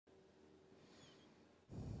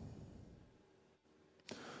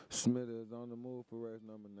Smith is on the move for race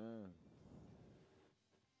number 9.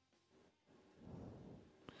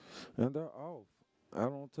 And they're off.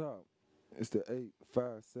 Out on top. It's the 8,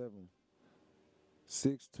 5, 7,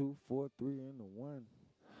 6, 2, 4, 3, and the 1.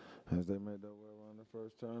 As they make their way around the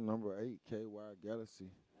first turn, number 8, KY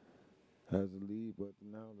Galaxy, has the lead, but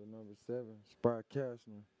now the number 7, Spry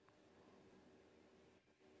Cashman,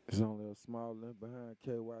 is only a small length behind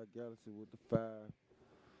KY Galaxy with the 5,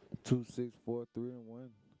 2, 6, 4, 3, and 1.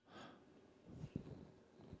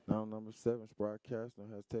 Now number 7, Spry Cashman,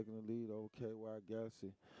 has taken the lead over KY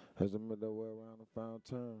Galaxy as they make their way around the final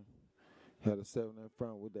turn. Had a 7 in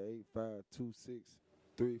front with the 8, 5, 2, 6,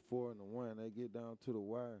 3, 4, and the 1. They get down to the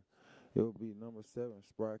wire. It will be number 7,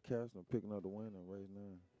 Spry Cashman, picking up the win in race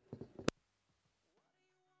 9.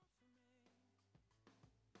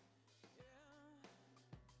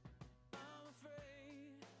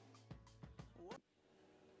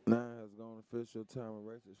 9 has gone official time of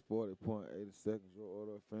race is 40.80 seconds. Your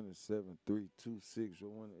order of finish 7-3-2-6. Your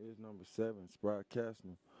winner is number 7, Spry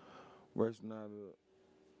Cashman. Race 9